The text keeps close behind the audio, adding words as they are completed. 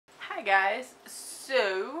Hi guys,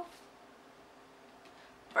 so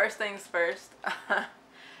first things first,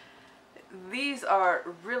 these are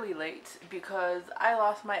really late because I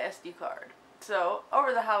lost my SD card. So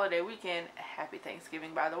over the holiday weekend, happy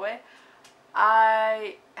Thanksgiving by the way,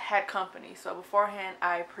 I had company. So beforehand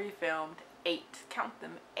I pre-filmed 8, count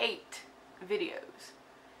them, 8 videos.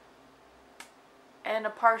 And a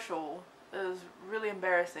partial. It was really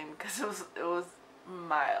embarrassing because it was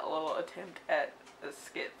my little attempt at a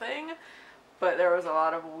skit thing, but there was a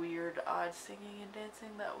lot of weird odd singing and dancing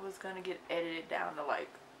that was gonna get edited down to like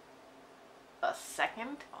a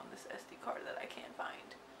second on this SD card that I can't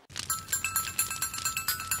find.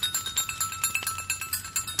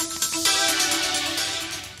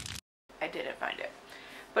 I didn't find it,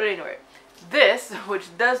 but anyway, this, which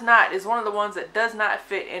is one of the ones that does not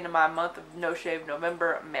fit into my month of No Shave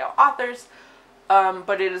November male authors.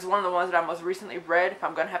 But it is one of the ones that I most recently read. If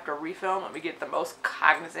I'm going to have to refilm, let me get the most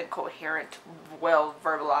cognizant, coherent, well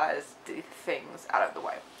verbalized things out of the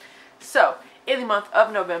way. So, in the month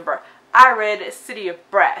of November, I read City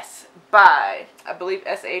of Brass by, I believe,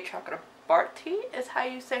 S.A. Chakrabarti is how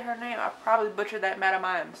you say her name. I probably butchered that, madam.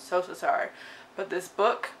 I am so sorry. But this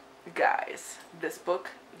book, guys, this book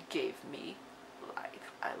gave me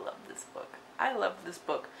life. I love this book. I love this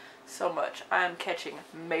book so much. I am catching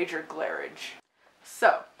major glarage.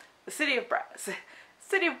 So, the City of Brass.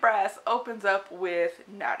 City of Brass opens up with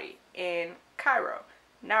Nari in Cairo.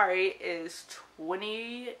 Nari is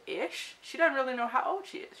 20-ish. She doesn't really know how old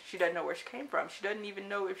she is. She doesn't know where she came from. She doesn't even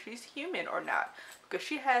know if she's human or not. Because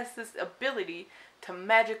she has this ability to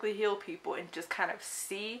magically heal people and just kind of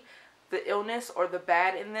see the illness or the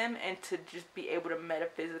bad in them and to just be able to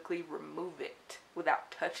metaphysically remove it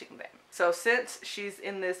without touching them. So since she's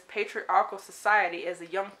in this patriarchal society as a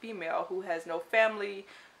young female who has no family,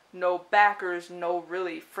 no backers, no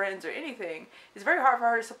really friends or anything, it's very hard for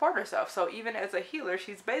her to support herself. So even as a healer,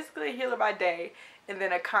 she's basically a healer by day and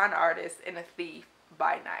then a con artist and a thief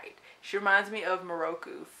by night. She reminds me of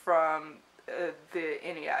Moroku from the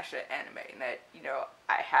Inuyasha anime, and that, you know,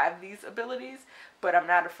 I have these abilities, but I'm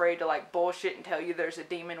not afraid to like bullshit and tell you there's a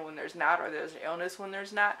demon when there's not, or there's an illness when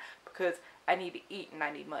there's not, because I need to eat and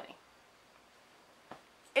I need money.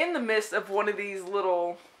 In the midst of one of these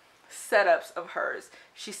little setups of hers,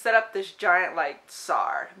 she set up this giant like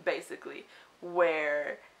tsar, basically,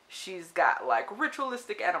 where she's got like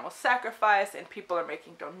ritualistic animal sacrifice and people are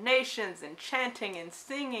making donations and chanting and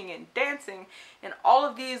singing and dancing and all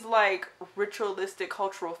of these like ritualistic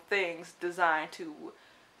cultural things designed to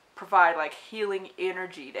provide like healing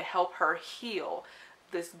energy to help her heal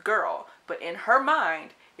this girl. But in her mind,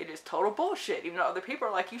 it is total bullshit. Even though other people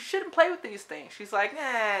are like, you shouldn't play with these things. She's like,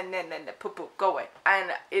 nah, poo poo, go away.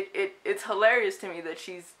 And it's hilarious to me that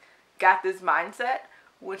she's got this mindset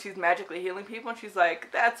when she's magically healing people, and she's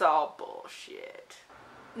like, that's all bullshit.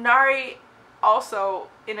 Nari also,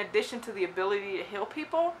 in addition to the ability to heal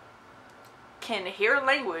people, can hear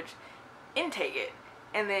language, intake it,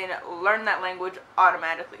 and then learn that language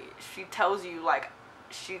automatically. She tells you, like,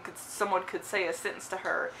 someone could say a sentence to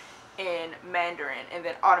her in Mandarin, and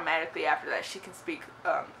then automatically after that she can speak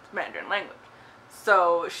Mandarin language.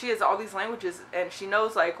 So she has all these languages, and she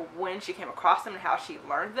knows like when she came across them and how she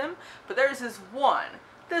learned them. But there's this one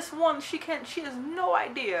she has no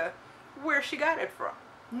idea where she got it from.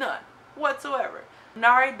 None whatsoever.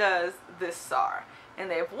 Nari does this tsar, and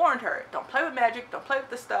they've warned her, don't play with magic, don't play with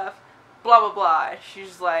this stuff, blah blah blah.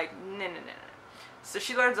 She's like, no. So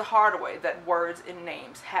she learns the hard way that words and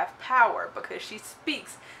names have power, because she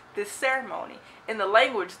speaks this ceremony in the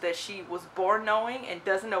language that she was born knowing and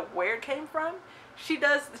doesn't know where it came from. She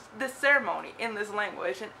does this ceremony in this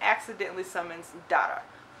language and accidentally summons Dara,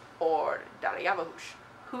 or Dara Yavahush,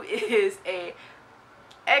 who is a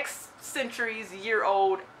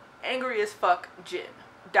X-centuries-year-old angry as fuck djinn.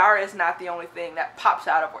 Dara is not the only thing that pops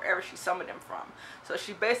out of wherever she summoned him from. So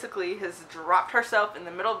she basically has dropped herself in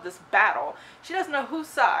the middle of this battle. She doesn't know whose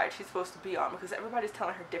side she's supposed to be on because everybody's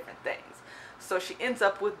telling her different things. So she ends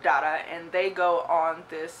up with Dara, and they go on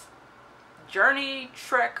this journey,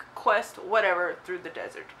 trek, quest, whatever, through the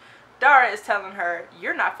desert. Dara is telling her,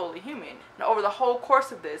 you're not fully human. And over the whole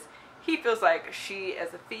course of this, he feels like she,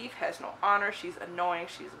 as a thief, has no honor, she's annoying,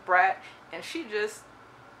 she's a brat, and she just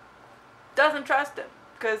doesn't trust him.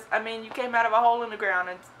 Because, I mean, you came out of a hole in the ground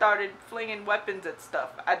and started flinging weapons at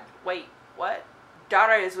stuff. Wait, what?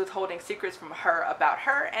 Dara is withholding secrets from her about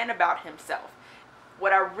her and about himself.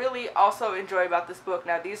 What I really also enjoy about this book,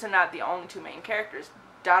 now these are not the only two main characters.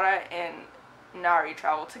 Dara and Nari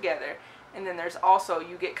travel together, and then there's also,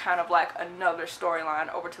 you get kind of like another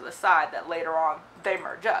storyline over to the side that later on they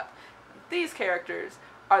merge up. These characters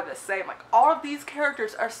are the same. Like, all of these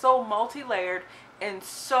characters are so multi-layered and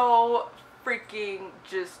so freaking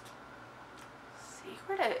just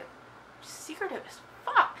secretive as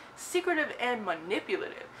fuck, secretive and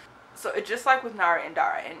manipulative. So it's just like with Nara and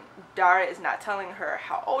Dara is not telling her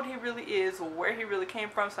how old he really is, where he really came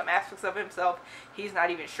from, some aspects of himself he's not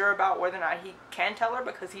even sure about whether or not he can tell her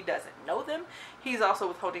because he doesn't know them. He's also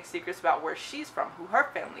withholding secrets about where she's from, who her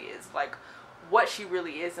family is, like what she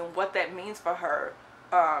really is and what that means for her,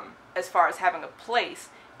 as far as having a place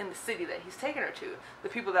in the city that he's taking her to. The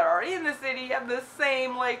people that are already in the city have the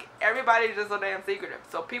same, like, everybody's just so damn secretive.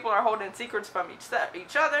 So people are holding secrets from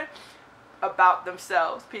each other about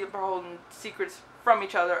themselves. People are holding secrets from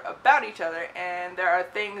each other about each other, and there are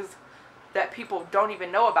things that people don't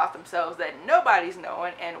even know about themselves that nobody's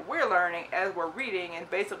knowing, and we're learning as we're reading. And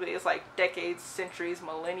basically it's like decades, centuries,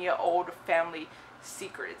 millennia old family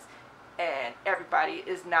secrets, and everybody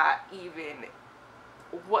is not even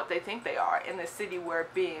what they think they are in the city, where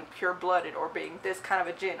being pure-blooded or being this kind of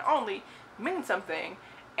a Jinn only means something,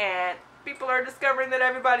 and people are discovering that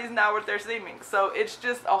everybody's not what they're seeming. So it's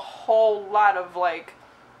just a whole lot of like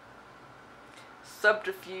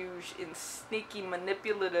subterfuge and sneaky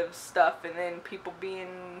manipulative stuff, and then people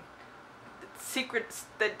being secrets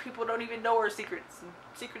that people don't even know are secrets, and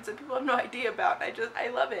secrets that people have no idea about. I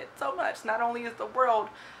love it so much. Not only is the world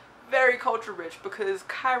very culture rich, because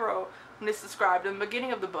Cairo, when it's described in the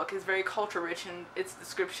beginning of the book, is very culture rich in its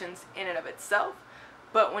descriptions in and of itself,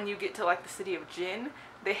 but when you get to like the city of Jinn,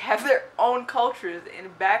 they have their own cultures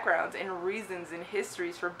and backgrounds and reasons and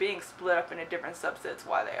histories for being split up into different subsets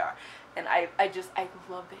why they are. And I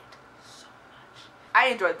love it so much. I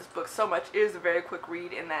enjoyed this book so much. It is a very quick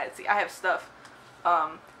read in that, see, I have stuff,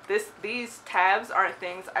 these tabs aren't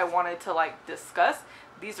things I wanted to like discuss.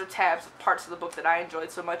 These are tabs of parts of the book that I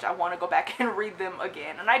enjoyed so much I want to go back and read them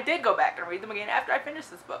again. And I did go back and read them again after I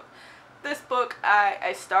finished this book. This book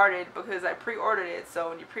I started because I pre-ordered it. So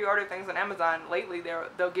when you pre-order things on Amazon lately,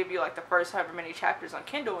 they'll give you like the first however many chapters on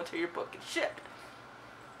Kindle until your book gets shipped.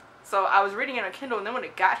 So I was reading it on Kindle, and then when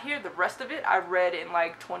it got here, the rest of it I read in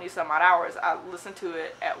like 20 some odd hours. I listened to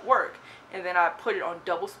it at work, and then I put it on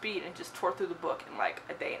double speed and just tore through the book in like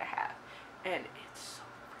a day and a half. And it's so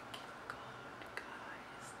freaking good,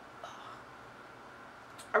 guys. Ugh.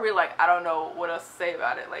 I really I don't know what else to say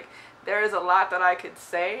about it. Like, there is a lot that I could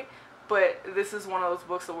say, but this is one of those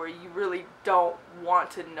books where you really don't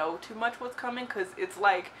want to know too much what's coming, because it's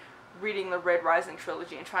like reading the Red Rising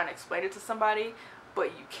trilogy and trying to explain it to somebody,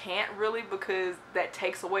 but you can't really, because that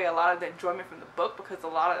takes away a lot of the enjoyment from the book, because a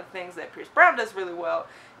lot of the things that Pierce Brown does really well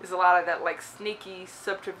is a lot of that like sneaky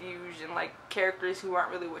subterfuge and like characters who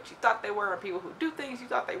aren't really what you thought they were, and people who do things you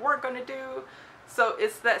thought they weren't going to do. So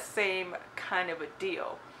it's that same kind of a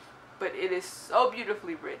deal. But it is so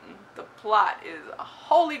beautifully written. The plot is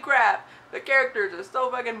holy crap. The characters are so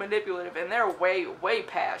fucking manipulative, and they're way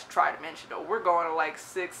past tridimensional. We're going to like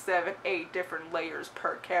 6, 7, 8 different layers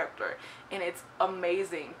per character, and it's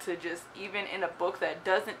amazing to just, even in a book that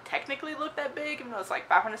doesn't technically look that big, even though it's like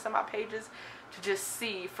 500 some odd pages, to just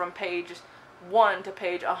see from page 1 to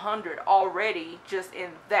page 100 already, just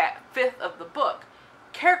in that fifth of the book,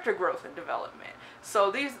 character growth and development. So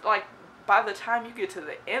these, like, by the time you get to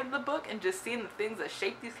the end of the book and just seeing the things that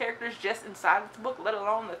shape these characters just inside of the book, let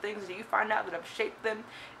alone the things that you find out that have shaped them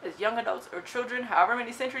as young adults or children, however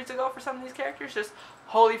many centuries ago for some of these characters, just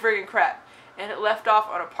holy friggin' crap. And it left off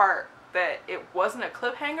on a part that it wasn't a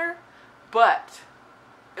cliffhanger, but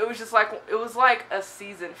it was just like, it was like a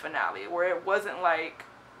season finale, where it wasn't like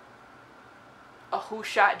a Who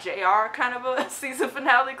Shot JR kind of a season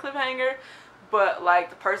finale cliffhanger, but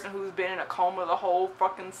like the person who's been in a coma the whole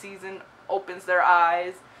fucking season opens their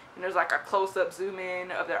eyes, and there's like a close-up zoom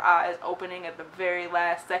in of their eyes opening at the very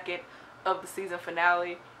last second of the season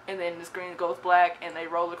finale, and then the screen goes black and they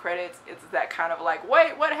roll the credits. It's that kind of like,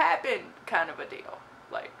 wait, what happened kind of a deal.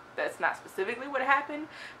 Like, that's not specifically what happened,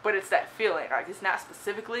 but it's that feeling. Like, it's not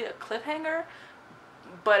specifically a cliffhanger,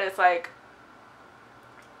 but it's like,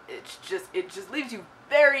 it just leaves you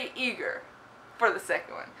very eager for the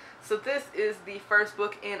second one. So this is the first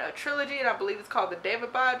book in a trilogy, and I believe it's called the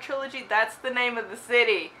Daevabad trilogy. That's the name of the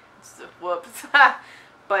city. Whoops.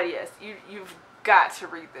 But yes, you've got to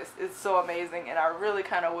read this. It's so amazing, and I really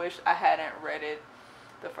kind of wish I hadn't read it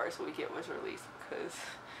the first week it was released, because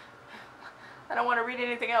I don't want to read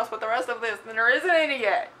anything else but the rest of this, and there isn't any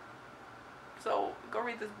yet. So go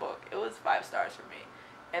read this book. It was 5 stars for me,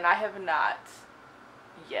 and I have not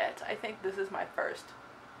yet. I think this is my first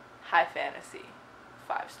high fantasy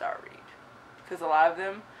 5-star read, because a lot of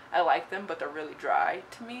them I like them, but they're really dry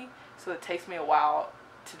to me, so it takes me a while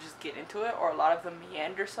to just get into it, or a lot of them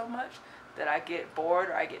meander so much that I get bored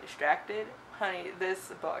or I get distracted, honey,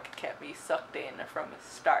 this book kept me sucked in from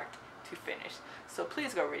start to finish. So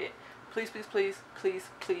please go read it. Please, please, please, please,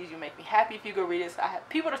 please. You make me happy if you go read it. So I have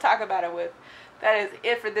people to talk about it with. That is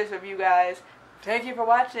it for this review, guys. Thank you for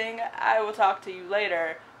watching. I will talk to you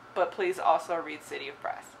later. But please also read City of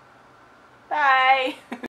Brass. Bye!